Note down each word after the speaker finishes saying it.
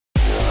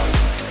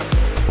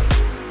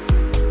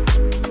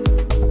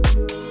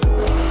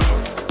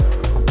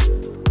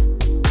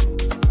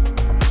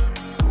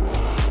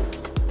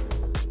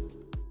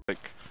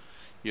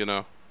you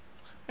know.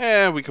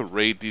 And we could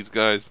raid these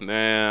guys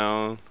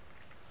now.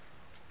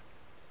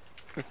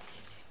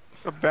 It's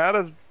about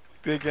as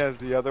big as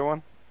the other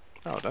one.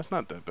 Oh, that's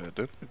not that bad,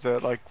 dude. It's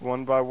at like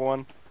 1 by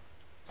 1,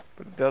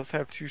 but it does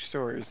have 2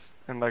 stories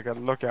and like a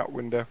lookout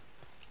window.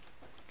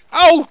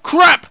 Oh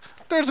crap!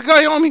 There's a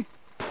guy on me.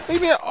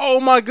 Leave me. Oh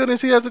my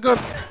goodness, he has a gun.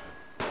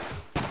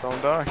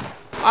 Don't die.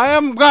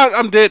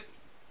 I'm dead.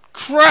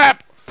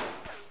 Crap!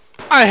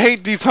 I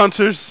hate these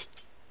hunters.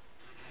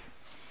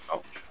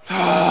 Oh,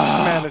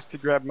 I managed to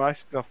grab my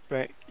stuff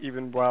back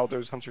even while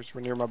those hunters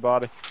were near my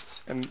body,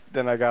 and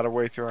then I got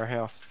away through our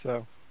house.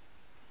 So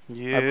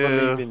Yeah. I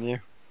believe in you.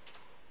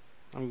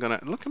 I'm gonna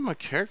look at my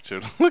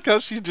character. Look how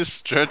she just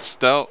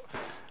stretched out.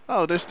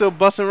 Oh, they're still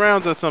busting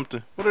rounds or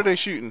something. What are they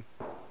shooting?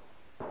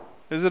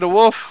 Is it a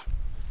wolf?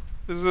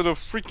 Is it a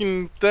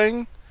freaking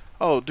thing?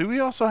 Oh, do we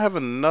also have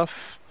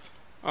enough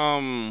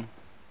energy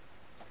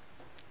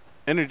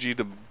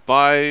to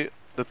buy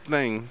the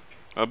thing?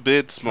 A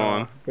bid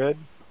spawn. Bed?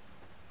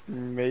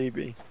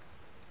 Maybe.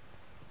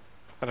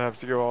 I'd have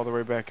to go all the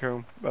way back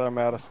home, but I'm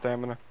out of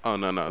stamina. Oh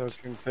no no,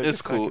 So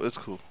it's cool. It's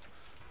cool.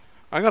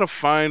 I gotta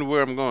find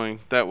where I'm going.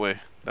 That way.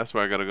 That's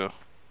where I gotta go.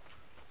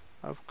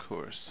 Of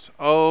course.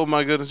 Oh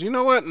my goodness. You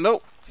know what?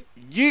 Nope.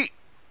 Yeet.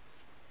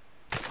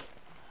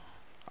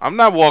 I'm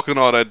not walking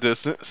all that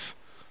distance.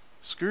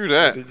 Screw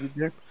that. What did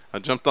you do? I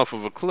jumped off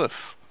of a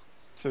cliff.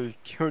 So you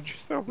killed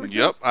yourself again?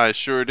 Yep, I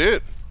sure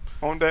did.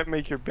 Won't that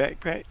make your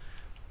backpack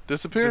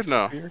Disappeared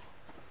now. disappear?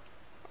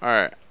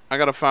 Alright, I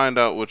gotta find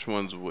out which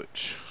one's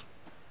which.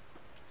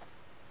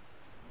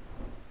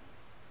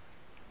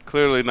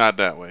 Clearly not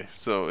that way,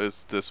 so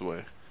it's this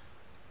way.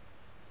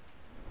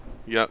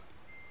 Yep,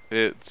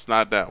 it's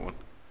not that one.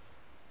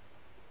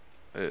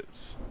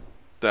 It's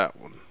that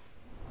one.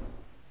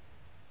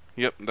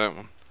 Yep, that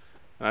one.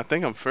 And I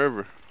think I'm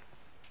further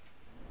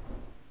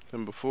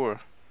than before.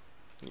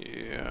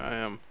 Yeah, I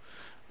am.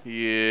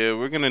 Yeah,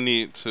 we're gonna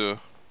need to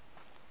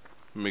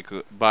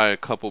buy a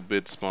couple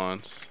bid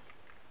spawns.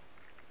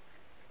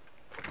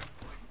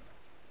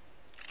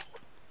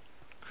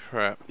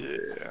 Crap.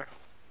 Yeah.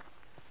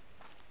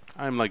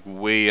 I'm like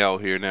way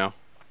out here now.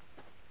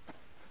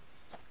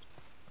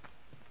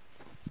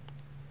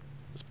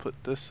 Let's put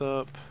this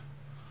up.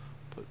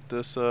 Put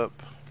this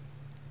up.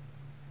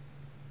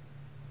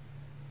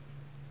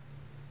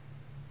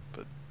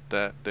 Put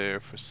that there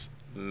for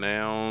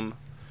now.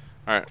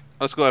 Alright,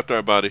 let's go after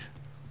our body.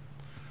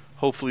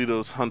 Hopefully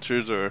those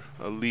hunters are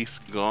at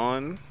least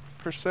gone,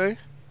 per se.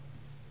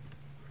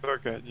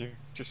 Look at you,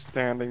 just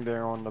standing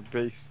there on the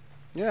base.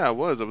 Yeah, I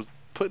was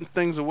putting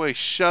things away.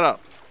 Shut up.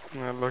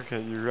 Now look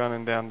at you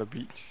running down the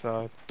beach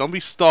side. Don't be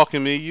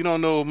stalking me. You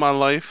don't know my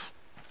life.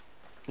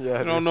 Yeah,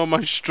 You don't know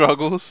my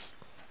struggles.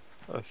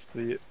 I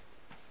see it.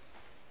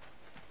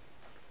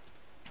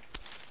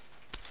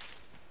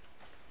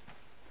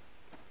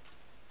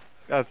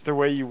 That's the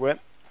way you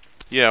went?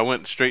 Yeah, I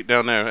went straight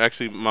down there.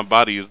 Actually, my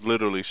body is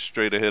literally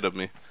straight ahead of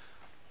me.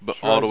 But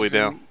all the way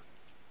down.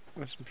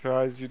 I'm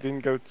surprised you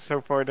didn't go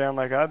so far down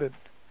like I did.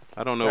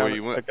 I don't know where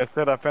you went. Like I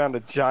said, I found a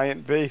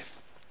giant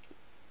base.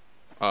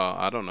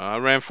 I don't know. I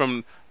ran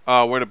from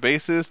where the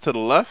base is to the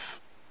left,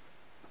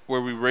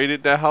 where we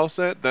raided that house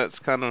at. That's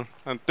kind of,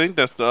 I think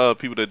that's the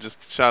people that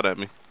just shot at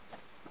me.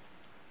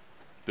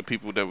 The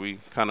people that we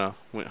kind of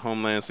went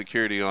Homeland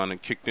Security on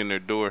and kicked in their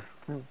door.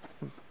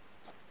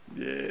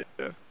 Yeah.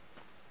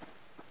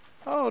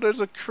 Oh, there's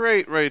a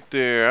crate right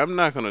there. I'm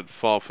not gonna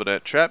fall for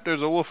that trap.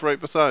 There's a wolf right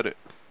beside it.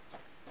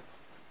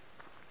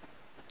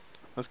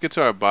 Let's get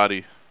to our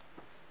body,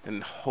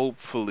 and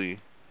hopefully,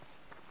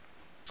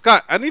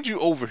 Scott, I need you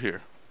over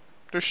here.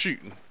 They're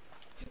shooting.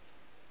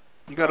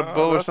 You got a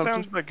bow or something?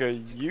 That sounds like a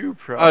you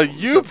problem. A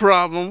you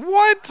problem?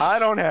 What? I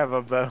don't have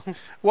a bow.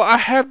 Well, I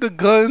have the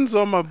guns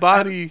on my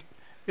body.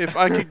 If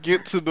I could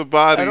get to the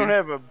body. I don't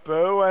have a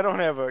bow. I don't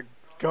have a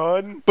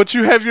gun. But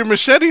you have your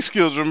machete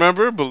skills,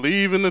 remember?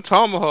 Believe in the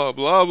tomahawk,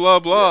 blah, blah,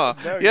 blah.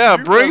 Yeah,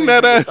 bring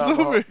that ass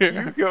over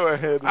here. You go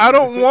ahead. I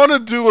don't want to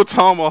do a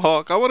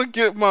tomahawk. I want to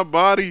get my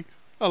body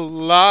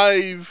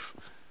alive.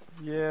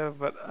 Yeah,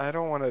 but I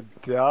don't want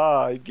to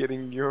die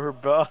getting your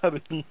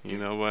body. You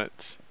know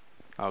what?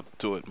 I'll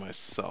do it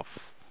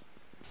myself.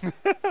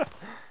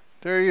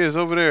 There he is,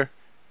 over there.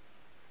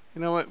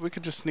 You know what? We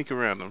could just sneak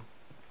around him.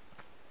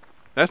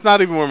 That's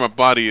not even where my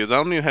body is. I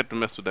don't even have to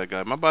mess with that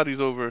guy. My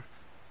body's over.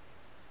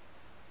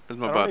 There's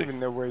my body. I don't even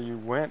know where you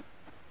went.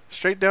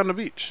 Straight down the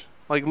beach.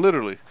 Like,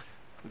 literally.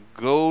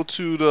 Go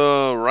to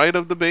the right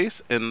of the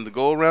base and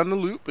go around the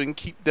loop and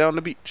keep down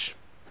the beach.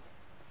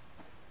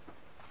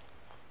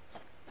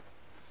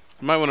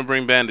 You might want to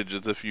bring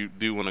bandages if you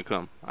do want to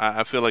come.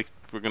 I feel like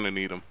we're going to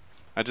need them.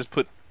 I just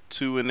put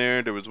 2 in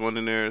there. There was 1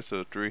 in there,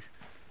 so 3.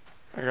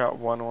 I got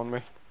 1 on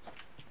me.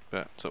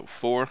 Yeah, so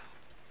 4.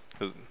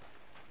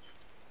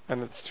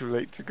 And it's too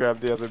late to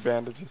grab the other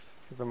bandages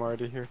because I'm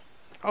already here.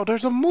 Oh,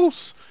 there's a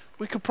moose.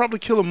 We could probably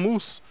kill a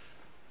moose.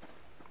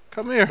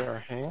 Come here. With our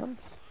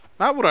hands?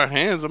 Not with our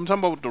hands. I'm talking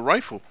about with the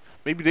rifle.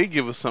 Maybe they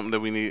give us something that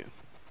we need.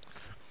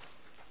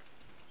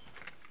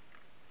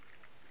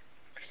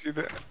 See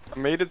that? I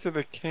made it to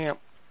the camp.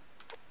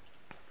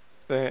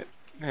 that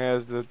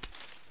has the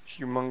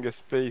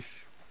humongous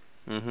base.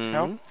 How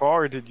Mm-hmm.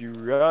 far did you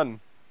run?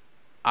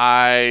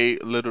 I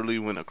literally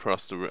went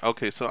across the river.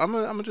 Okay, so I'm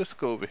gonna just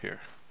go over here.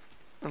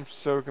 I'm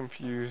so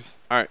confused.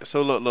 All right,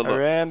 so look. I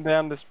ran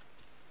down this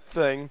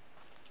thing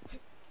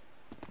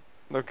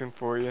looking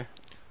for you.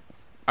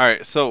 All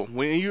right, so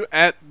when you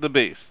at the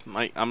base,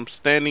 like I'm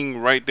standing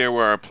right there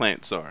where our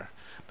plants are.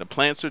 The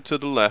plants are to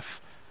the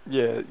left.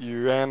 Yeah,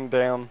 you ran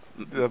down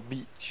the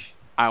beach.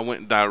 I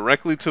went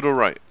directly to the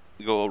right.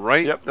 Go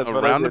right Yep, that's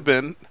what I around the did.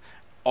 bend,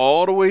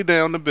 all the way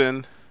down the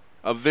bend.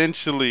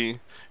 Eventually,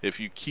 if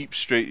you keep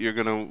straight, you're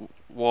gonna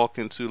walk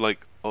into like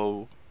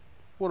a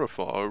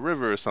waterfall, a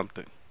river or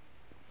something.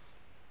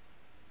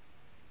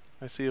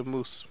 I see a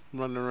moose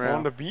running On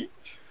around. the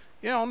beach?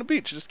 Yeah, on the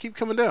beach. Just keep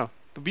coming down.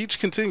 The beach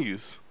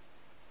continues.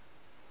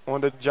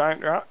 On the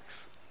giant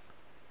rocks?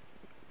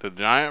 The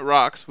giant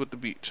rocks with the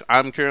beach.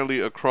 I'm currently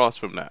across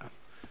from that.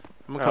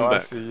 I'm gonna Oh, come I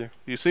back. see you.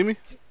 You see me?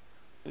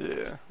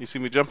 Yeah. You see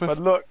me jumping? But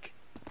look.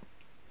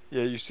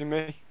 Yeah, you see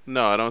me?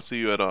 No, I don't see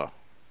you at all.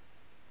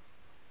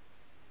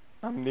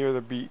 I'm near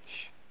the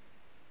beach.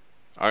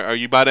 Are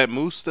you by that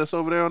moose that's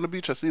over there on the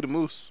beach? I see the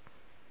moose.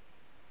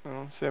 I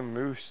don't see a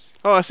moose.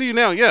 Oh, I see you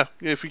now. Yeah.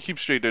 Yeah, if you keep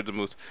straight, there's a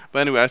moose. But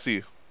anyway, I see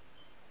you.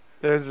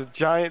 There's a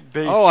giant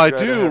base. Oh, I right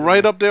do. ahead of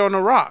Right me. up there on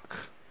the rock.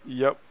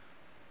 Yep.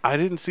 I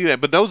didn't see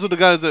that. But those are the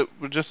guys that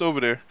were just over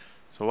there.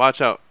 So watch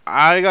out.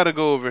 I gotta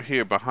go over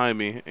here behind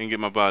me and get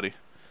my body.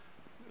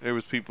 There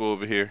was people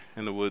over here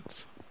in the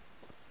woods.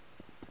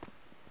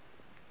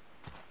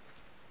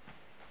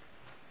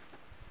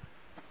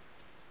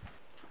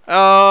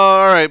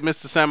 Alright,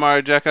 Mr.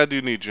 Samurai Jack, I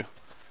do need you.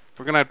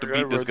 We're gonna have to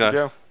beat this Where'd you guy.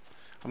 go?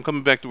 I'm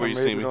coming back to where I you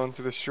made see it me.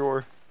 onto the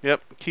shore.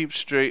 Yep, keep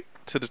straight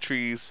to the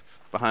trees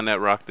behind that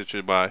rock that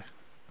you're by.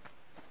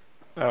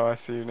 Oh, I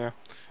see you now.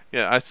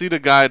 Yeah, I see the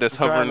guy that's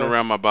I'm trying hovering to-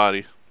 around my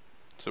body.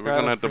 So we're Trying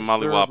gonna have to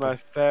conserve mollywop my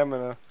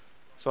stamina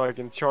so I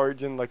can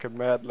charge in like a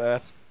mad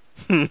lad.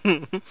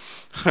 him.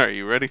 Alright,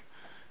 you ready?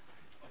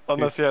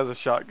 Unless he has a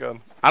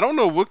shotgun. I don't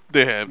know what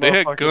they have. They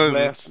had Motherfucker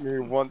blasted guns.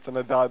 me once and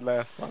I died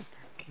last time.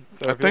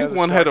 So I if he think has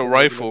one had a shotgun, I'm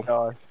gonna rifle.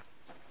 die.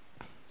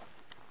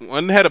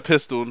 One had a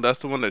pistol, and that's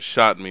the one that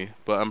shot me.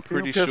 But I'm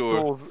pretty Two sure.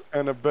 pistols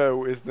and a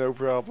bow is no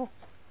problem.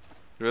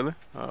 Really?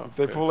 Oh, If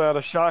they okay. pull out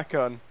a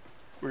shotgun,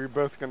 we're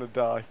both gonna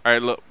die.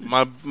 Alright, look.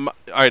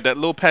 Alright, that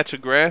little patch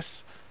of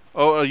grass.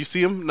 Oh, you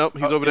see him? Nope,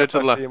 he's over there to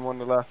the I left. see him on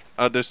the left.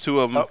 There's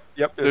two of them. Oh,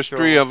 yep, There's two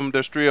three of them.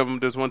 There's three of them.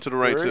 There's one to the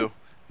right, Three? too.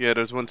 Yeah,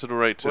 there's one to the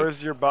right, too.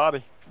 Where's your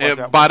body? And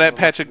Watch out, by one's that on the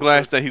patch left of and the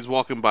glass third. that he's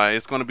walking by,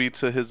 it's going to be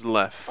to his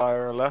left.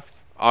 Our left.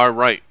 Our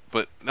right.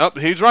 But, nope,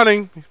 he's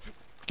running.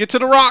 Get to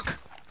the rock.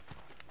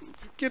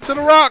 Get to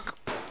the rock.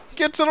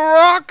 Get to the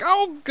rock.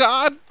 Oh,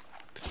 God.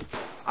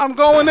 I'm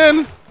going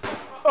in.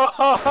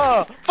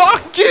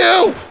 Fuck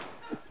you.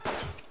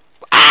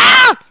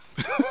 Ah!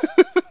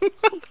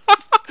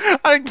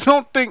 I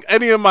don't think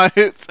any of my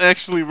hits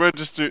actually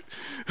registered.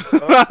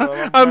 well,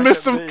 I'm I back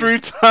missed at them B. 3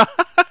 times.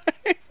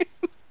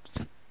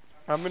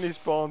 How many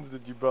spawns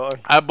did you buy?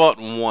 I bought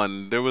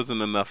one. There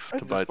wasn't enough I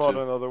to just buy bought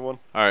 2. another one.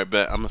 Alright,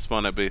 bet. I'm gonna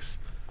spawn at base.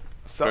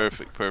 So,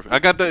 Perfect, perfect. I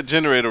got that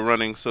generator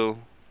running, so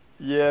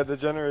yeah, the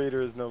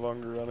generator is no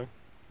longer running.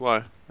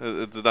 why?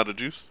 Is it out of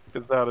juice?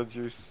 It's out of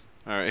juice.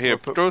 Alright, here. I'll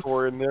put Throw.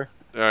 4 in there.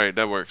 Alright,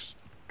 that works.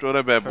 Throw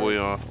that bad boy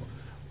on.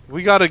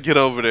 We gotta get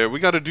over there. We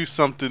gotta do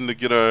something to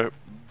get our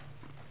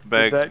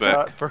bags Did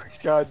that back.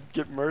 first guy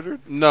get murdered?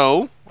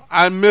 No,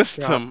 I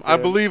missed God him. I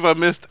damn. believe I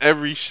missed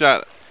every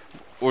shot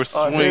or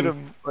I hit swing.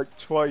 him like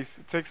twice.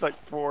 It takes like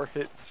 4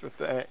 hits with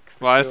the axe.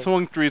 to Well, I kill.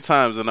 swung 3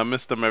 times and I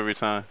missed them every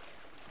time.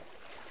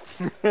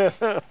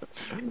 Every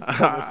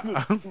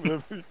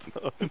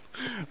time.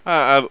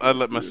 I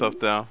let myself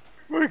down.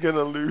 We're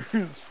gonna lose.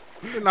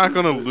 We're not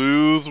gonna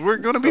lose. We're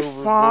gonna be Over,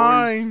 boys.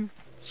 fine.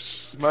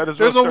 Might as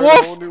well There's a start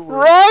whole wolf! new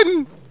world.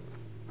 Run!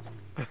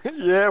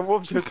 Yeah,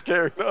 wolves are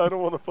scary. I don't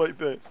want to fight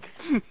that.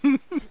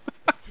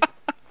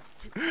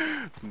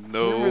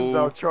 Humans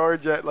I'll No.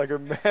 charge at like a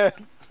mad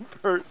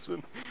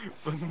person,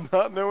 but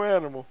not no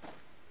animal.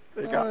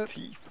 They got What?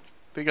 teeth.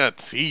 They got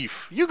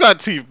teeth. You got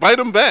teeth. Bite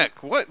them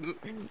back. What?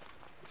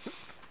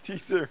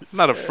 Teeth are I'm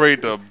not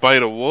afraid to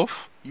bite a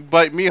wolf. You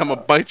bite me, I'm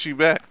gonna bite you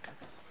back.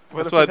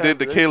 What That's if what it I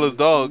did has to Kayla's rabies?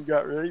 dog. You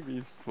got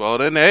rabies. Well,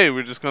 then, hey,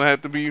 we're just gonna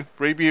have to be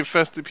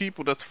rabies-infested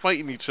people that's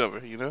fighting each other,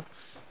 you know?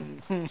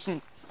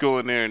 Go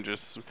in there and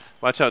just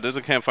watch out. There's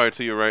a campfire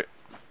to your right.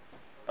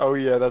 Oh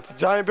yeah, that's a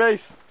giant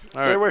base. All Stay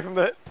right. away from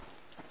that.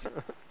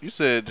 You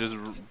said just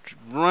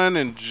run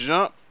and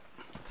jump.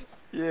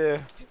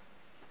 Yeah.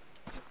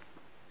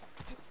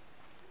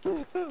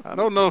 I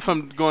don't know if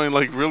I'm going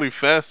like really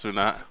fast or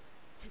not.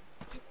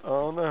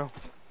 Oh no.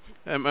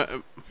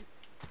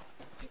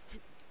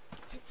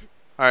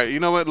 Alright, you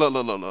know what?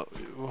 Look.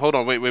 Hold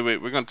on, wait. We're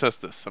gonna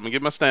test this. I'm gonna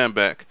get my stand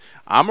back.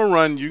 I'm gonna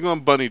run, you're gonna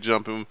bunny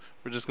jump, and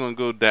we're just gonna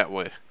go that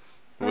way.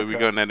 The way we're Okay.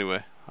 going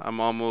anyway. I'm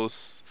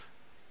almost.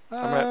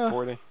 I'm at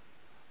 40.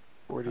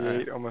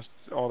 48, almost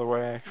all the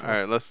way actually.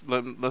 Alright,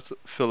 let's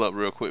fill up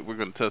real quick. We're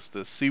gonna test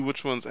this. See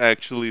which one's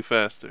actually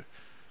faster.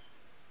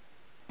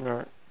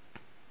 Alright.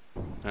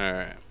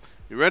 Alright.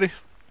 You ready?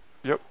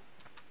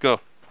 Go.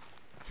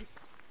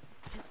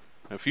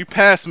 If you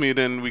pass me,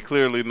 then we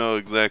clearly know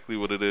exactly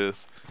what it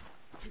is.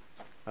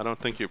 I don't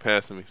think you're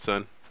passing me,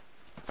 son.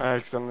 I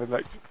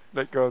accidentally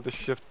let go of the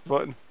shift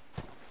button.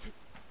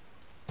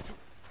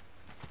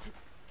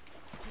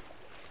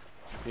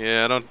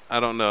 Yeah, I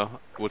don't know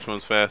which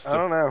one's I faster.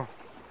 don't know.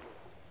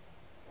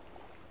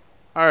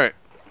 All right,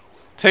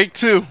 take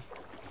 2.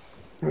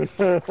 We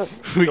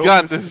Don't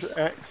got miss this.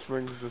 your axe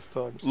swings this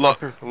time, Look,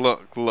 sir.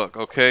 look.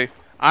 Okay,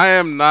 I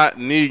am not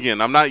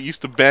Negan. I'm not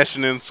used to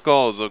bashing in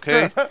skulls.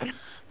 Okay,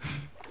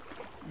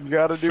 You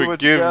gotta do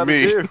what you forgive gotta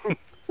me.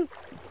 do.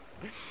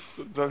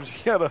 Sometimes you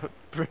gotta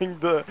bring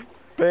the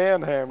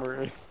band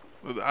hammer in.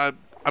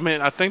 I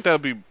mean, I think that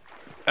would be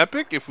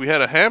epic if we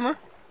had a hammer.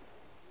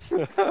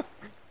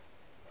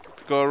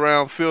 Go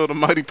around, feel the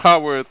mighty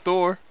power of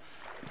Thor.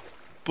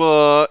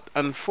 But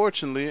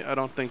unfortunately, I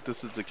don't think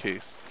this is the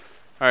case.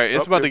 All right,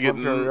 it's Oh, about to there's get.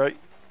 one guy, right?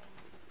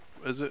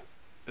 Is it?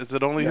 Is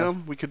it only Yeah.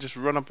 him? We could just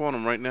run up on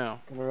him right now.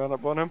 Gonna run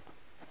up on him?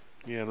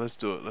 Yeah, let's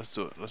do it. Let's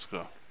do it. Let's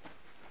go.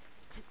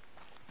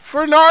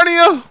 For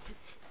Narnia!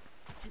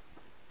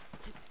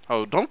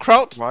 Oh, don't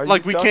crouch Why are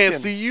like you we can't ducking?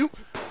 see you.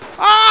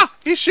 Ah!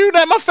 He's shooting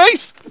at my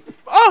face!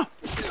 Ah!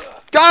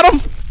 Got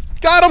him!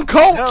 Got him,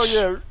 coach! Hell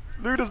yeah!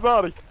 Loot his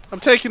body. I'm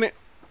taking it.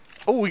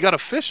 Oh, we got a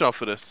fish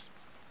off of this.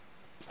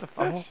 It's the fish.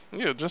 Oh,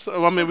 yeah, just, I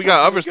mean, we Okay, got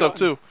where other we stuff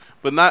going? too,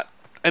 but not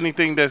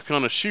anything that's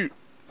gonna shoot.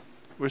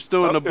 We're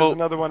still in Oh, the there's boat.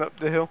 another one up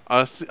the hill.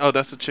 Oh,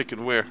 that's a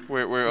chicken. Where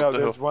No, up the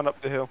hill? there's one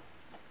up the hill.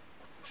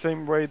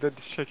 Same way that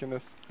the chicken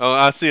is. Oh,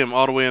 I see him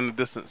all the way in the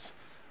distance.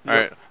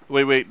 Yep.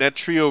 Alright, wait, that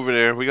tree over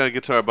there, we gotta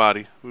get to our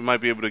body. We might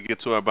be able to get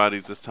to our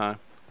bodies this time.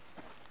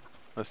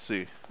 Let's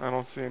see. I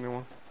don't see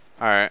anyone.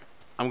 Alright,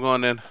 I'm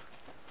going in.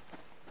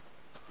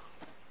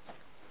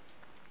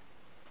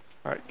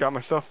 Alright, got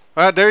myself.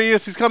 Alright, there he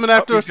is. He's coming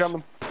after He's us.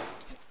 coming.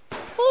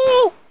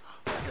 Woo!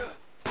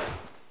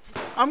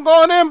 I'm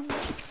going in,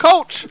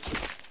 coach.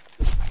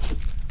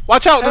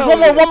 Watch out! There's Hell one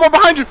yeah. more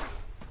behind you.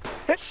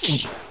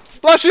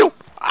 Bless you.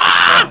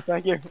 Ah! Oh,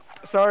 thank you.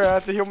 Sorry, I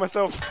had to heal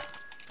myself.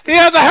 He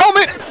has a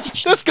helmet.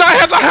 This guy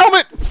has a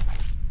helmet.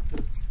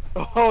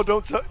 Oh,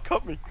 don't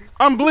cut me.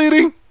 I'm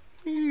bleeding.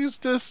 Use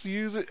this.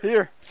 Use it.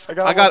 Here, I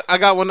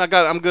got one.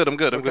 I'm good. I'm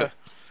good. Okay.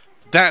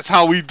 That's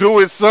how we do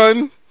it,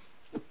 son.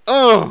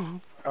 Oh.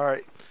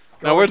 Alright.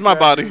 Now where's my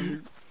body?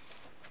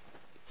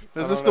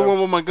 Is this the don't know.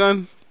 one with my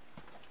gun?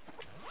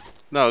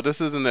 No,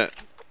 this isn't it.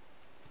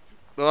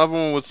 The other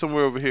one was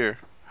somewhere over here.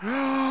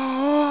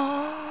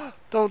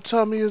 Don't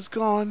tell me it's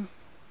gone.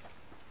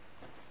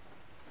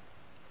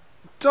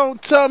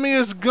 Don't tell me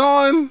it's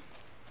gone.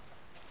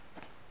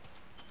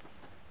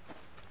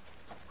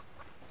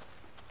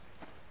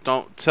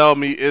 Don't tell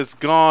me it's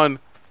gone.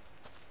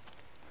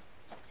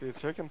 See a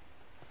chicken?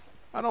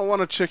 I don't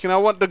want a chicken. I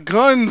want the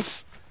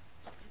guns.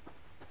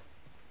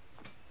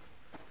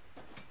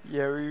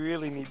 Yeah, we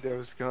really need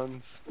those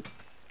guns.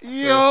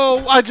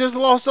 Yo, I just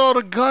lost all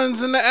the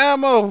guns and the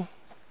ammo.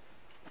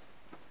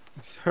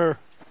 Sir,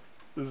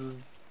 this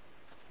is...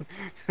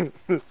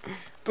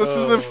 This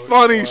isn't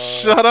funny. God.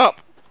 Shut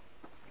up.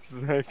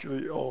 This is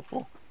actually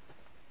awful.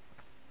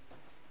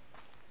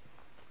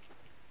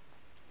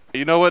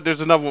 You know what?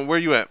 There's another one. Where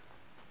you at?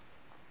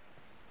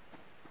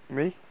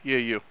 Me? Yeah,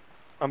 you.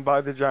 I'm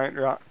by the giant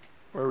rock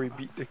where we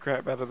beat the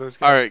crap out of those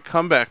guys. Alright,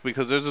 come back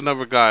because there's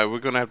another guy. We're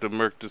gonna have to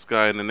murk this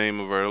guy in the name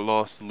of our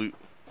lost loot.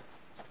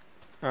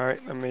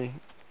 Alright, let me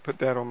put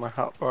that on my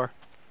hotbar.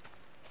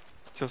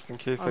 Just in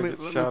case I get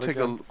Let shot me take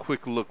again. a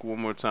quick look one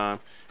more time.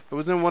 It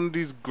was in one of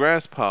these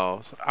grass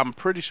piles. I'm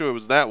pretty sure it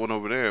was that one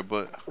over there,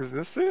 but Is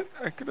this it?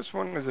 I could have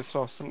sworn I just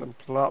saw something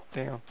plop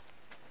down.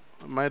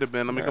 it might have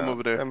been. Let me come No,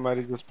 over there. That might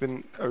have just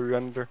been a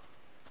render.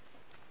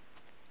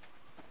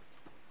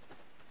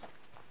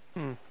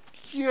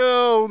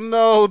 Yo,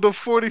 no, the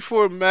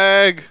 44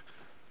 mag,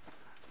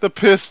 the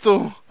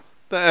pistol,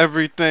 the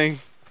everything.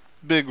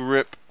 Big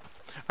rip.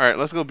 Alright,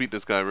 let's go beat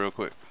this guy real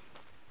quick.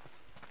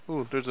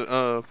 Ooh, there's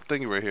a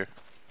thingy right here.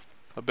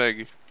 A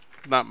baggie.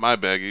 Not my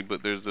baggie,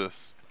 but there's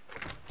this.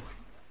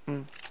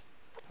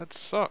 That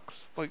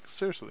sucks. Like,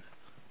 seriously.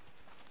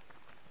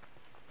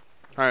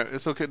 Alright,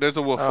 it's okay. There's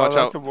a wolf. Watch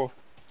that's out. a wolf.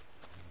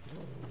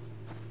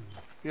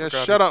 Yeah,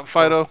 Forgot shut he's up,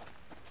 Fido.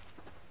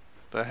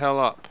 The hell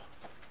up.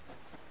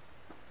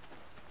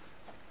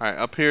 Alright,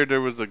 up here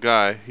there was a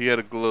guy. He had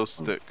a glow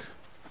stick.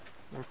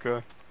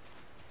 Okay.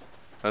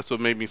 That's what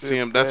made me see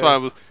him. That's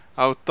why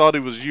I thought he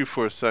was you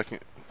for a second.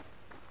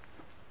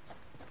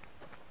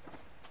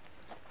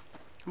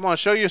 Come on,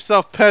 show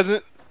yourself,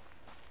 peasant.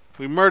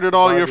 We murdered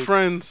all your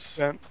friends.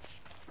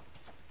 Fence.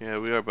 Yeah,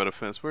 we are by the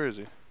fence. Where is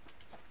he?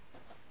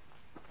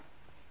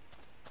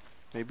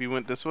 Maybe he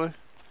went this way?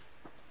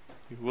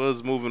 He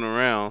was moving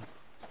around.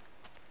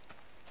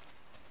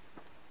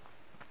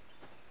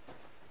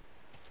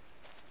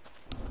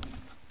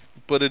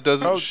 But it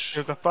doesn't Oh,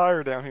 there's a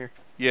fire down here.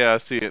 Yeah, I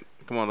see it.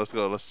 Come on, let's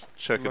go. Let's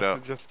check it Must out.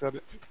 have just said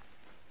it.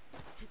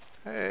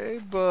 Hey,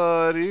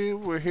 buddy.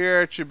 We're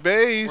here at your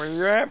base. Where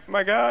you at,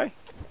 my guy?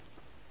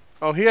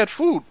 Oh, he had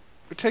food.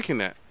 We're taking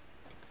that.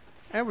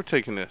 And we're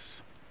taking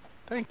this.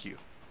 Thank you.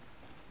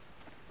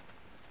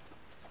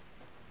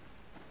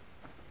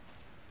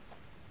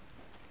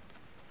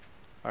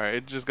 Alright,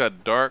 it just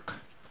got dark,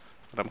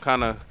 but I'm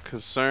kind of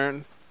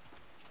concerned.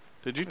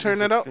 Did you I turn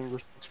just that up?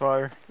 extinguished this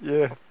fire.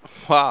 Yeah.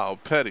 Wow,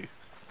 petty.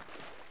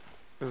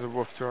 There's a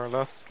wolf to our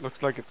left.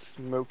 Looks like it's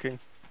smoking.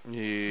 Sound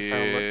like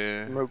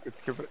Yeah. smoke it's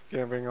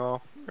giving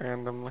off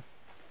randomly.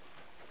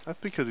 That's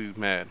because he's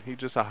mad. He's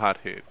just a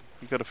hothead.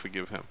 You gotta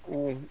forgive him.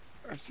 Ooh,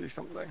 I see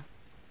something.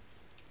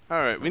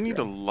 Alright, we need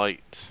a Okay.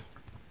 light.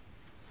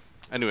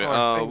 Anyway,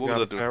 Oh, I think what was got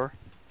I a doing? power.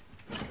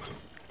 We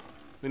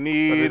But it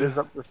need is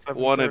up to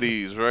one of 7:30.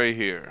 these right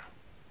here.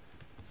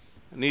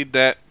 I need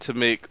that to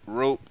make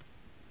rope.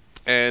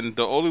 And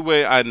the only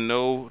way I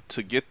know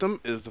to get them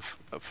is to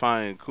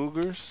find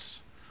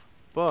cougars.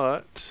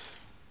 But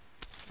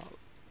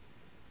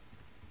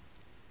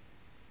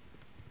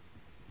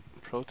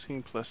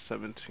protein plus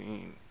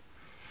 17.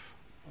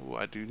 Oh,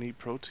 I do need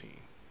protein.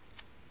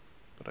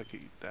 But I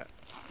could eat that.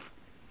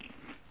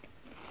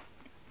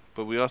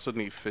 But we also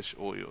need fish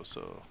oil,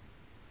 so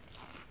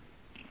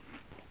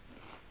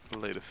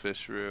I'll lay the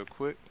fish real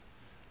quick.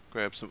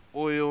 Grab some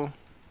oil.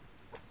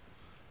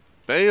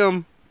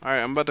 Bam!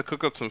 Alright, I'm about to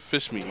cook up some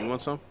fish meat. You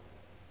want some?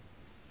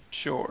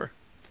 Sure.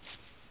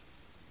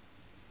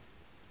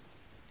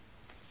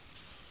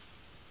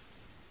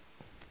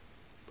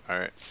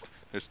 Alright.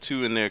 There's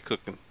 2 in there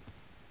cooking.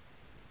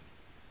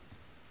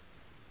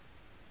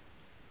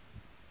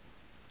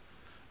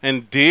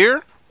 And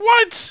deer?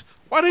 What?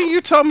 Why didn't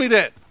you tell me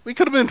that? We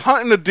could have been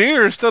hunting a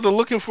deer instead of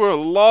looking for a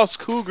lost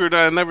cougar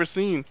that I never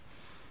seen.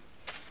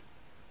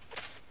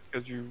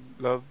 Because you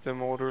love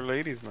them older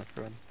ladies, my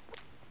friend.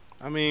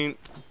 I mean,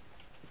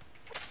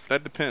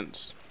 that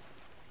depends.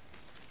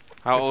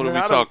 How It's old are we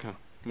not talking?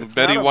 It's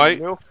Betty not a White?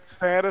 MILF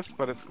status,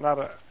 but it's not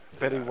a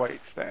Betty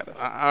White status.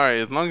 Alright,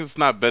 as long as it's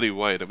not Betty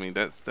White, I mean,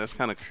 that's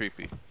kind of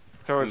creepy.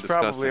 So and it's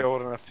probably disgusting.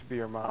 old enough to be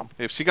your mom.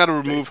 If she got to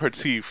remove her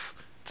teeth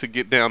to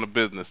get down to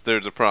business,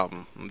 there's a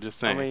problem. I'm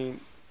just I saying. mean,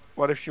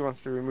 what if she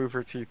wants to remove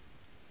her teeth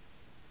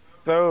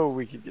so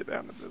we could get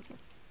down to business?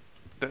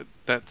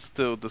 That's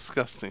still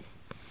disgusting.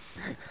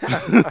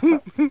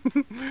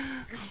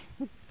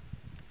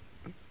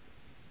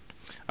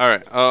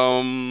 Alright,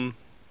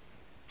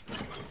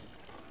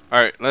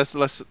 alright,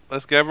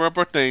 let's gather up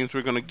our things.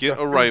 We're gonna get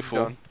a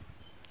rifle.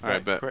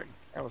 Alright, bet. Quick.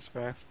 That was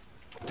fast.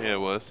 Yeah,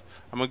 it was.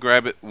 I'm gonna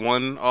grab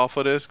one off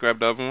of this, grab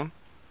the other one.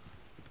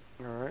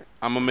 Alright.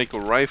 I'm gonna make a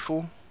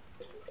rifle.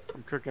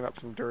 I'm cooking up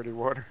some dirty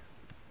water.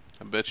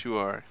 I bet you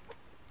are.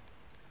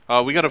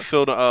 We gotta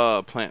fill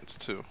the plants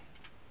too.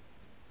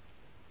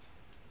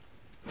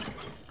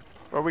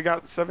 Well, we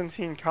got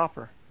 17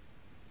 copper.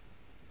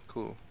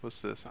 Cool.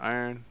 What's this?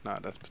 Iron? Nah,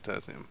 that's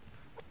potassium.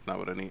 Not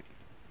what I need.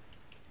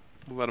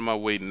 Move out of my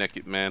way,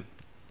 naked man.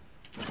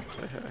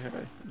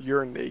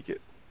 You're naked.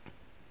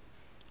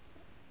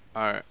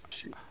 Alright.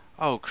 Shoot.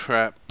 Oh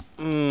crap.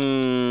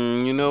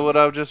 You know what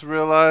I've just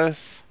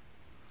realized?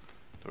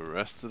 The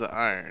rest of the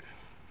iron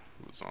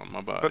was on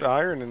my body. Put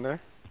iron in there.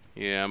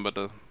 Yeah, I'm about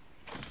to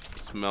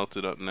smelt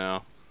it up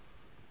now.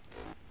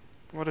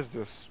 What is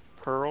this?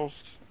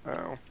 Pearls?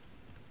 Oh.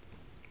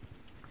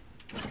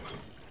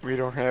 We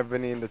don't have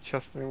any in the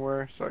chest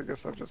anywhere, so I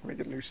guess I'll just make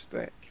a new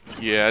stack.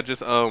 Yeah, I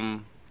just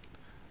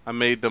I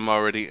made them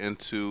already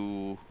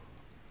into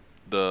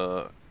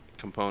the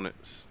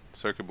components,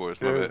 circuit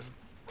boards. My bad. There's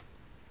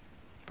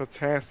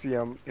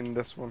potassium in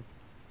this one.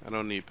 I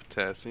don't need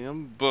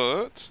potassium,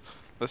 but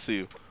let's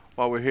see.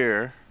 While we're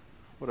here,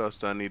 what else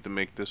do I need to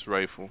make this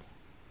rifle?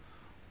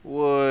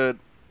 Wood,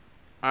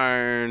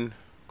 iron,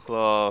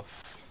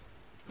 cloth.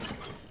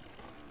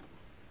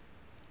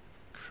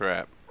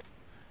 Crap.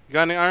 You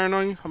got any iron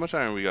on you? How much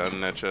iron we got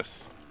in that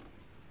chest?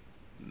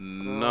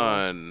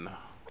 None.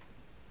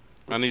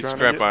 I need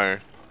scrap iron.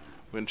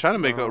 We've been trying to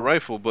make a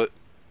rifle, but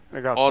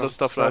I got all the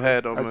stuff that I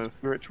had on I my...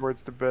 threw it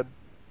towards the bed.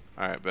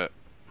 Alright, bet.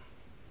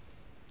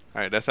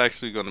 Alright, that's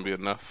actually going to be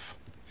enough.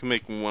 You can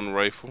make one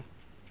rifle.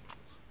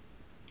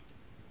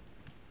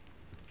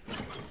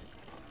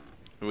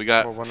 And we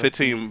got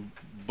 15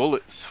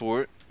 bullets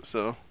for it,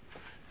 so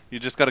you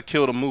just got to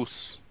kill the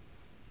moose.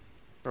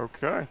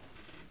 Okay.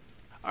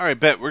 Alright,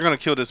 bet. We're going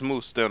to kill this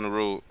moose down the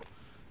road.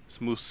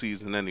 It's moose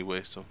season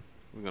anyway, so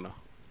we're going to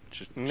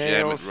just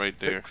jam it right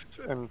there. Sticks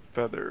and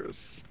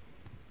feathers.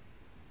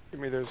 Give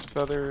me those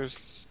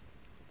feathers.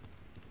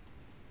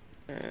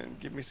 And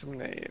give me some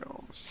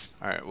nails.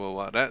 Alright, well,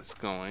 while that's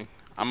going,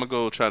 I'm going to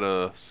go try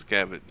to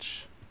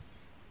scavenge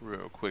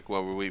real quick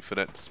while we wait for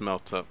that to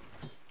smelt up.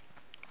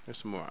 There's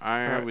some more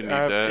iron. We need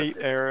I have that. 8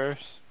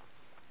 arrows.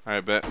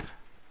 Alright, bet.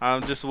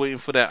 I'm just waiting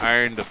for that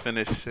iron to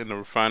finish in the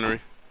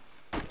refinery.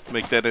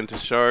 Make that into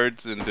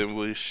shards, and then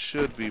we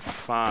should be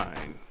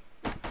fine.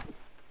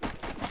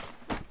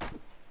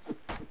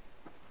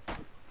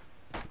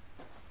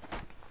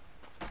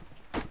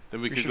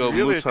 Then we can go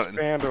really moose hunting.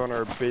 expand on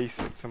our base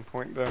at some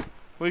point, though.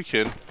 We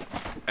can.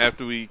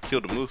 After we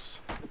kill the moose.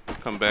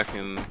 Come back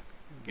and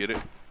get it.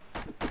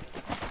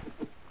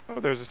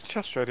 Oh, there's a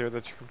chest right here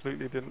that you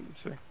completely didn't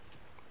see.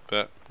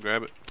 Bet.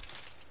 Grab it.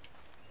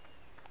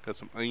 Got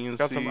some onion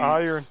Got seeds. some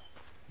iron. 2 of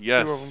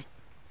Yes. them.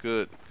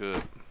 Good, good.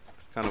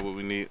 That's kind of what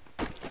we need.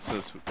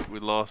 Since we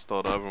lost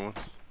all the other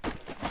ones.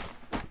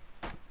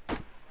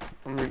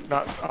 mean,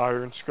 not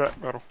iron,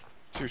 scrap metal.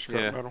 2 scrap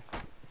Yeah. metal.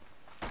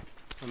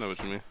 I know what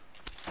you mean.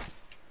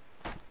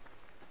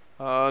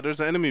 There's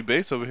an enemy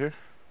base over here.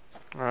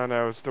 I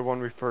know, it's the one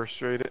we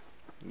first raided.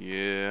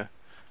 Yeah.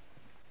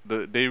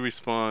 They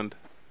respawned.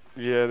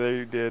 Yeah,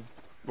 they did.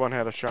 One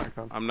had a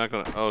shotgun. I'm not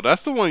gonna. Oh,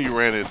 that's the one you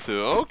ran into.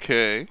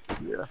 Okay.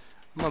 Yeah.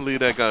 I'm gonna leave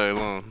that guy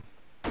alone.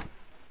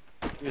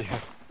 Yeah.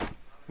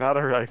 Not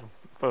a rifle,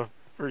 but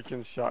a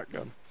freaking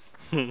shotgun.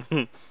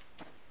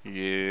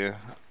 Yeah.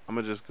 I'm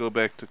gonna just go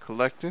back to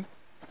collecting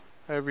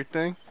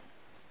everything.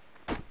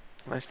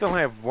 I still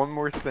have one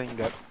more thing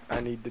that I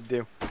need to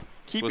do.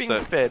 Keeping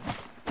that? fed.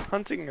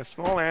 Hunting a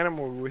small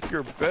animal with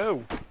your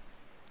bow.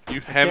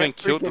 You haven't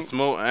killed the freaking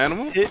small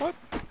animal? hit- What?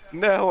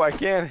 No, I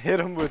can't hit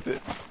him with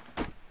it.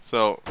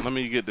 So, let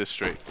me get this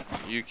straight.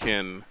 You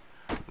can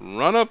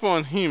run up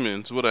on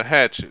humans with a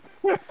hatchet.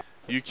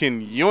 You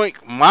can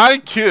yoink my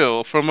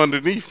kill from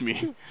underneath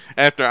me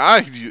after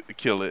I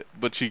kill it,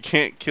 but you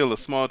can't kill a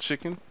small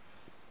chicken?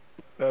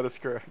 That is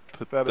correct.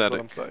 That is what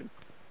I'm Pathetic.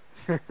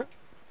 saying.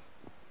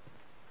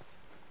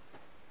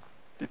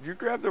 Did you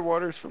grab the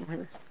waters from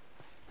here?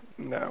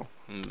 No.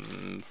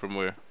 From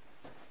where?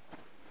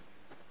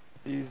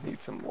 These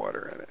need some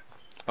water in it.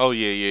 Oh,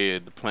 yeah,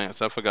 the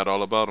plants. I forgot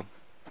all about them.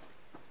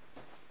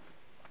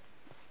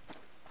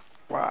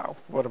 Wow.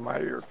 What am I,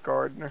 your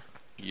gardener?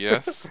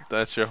 Yes,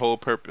 that's your whole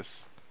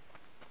purpose.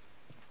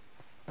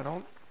 I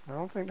don't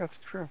think that's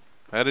true.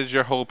 That is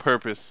your whole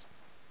purpose.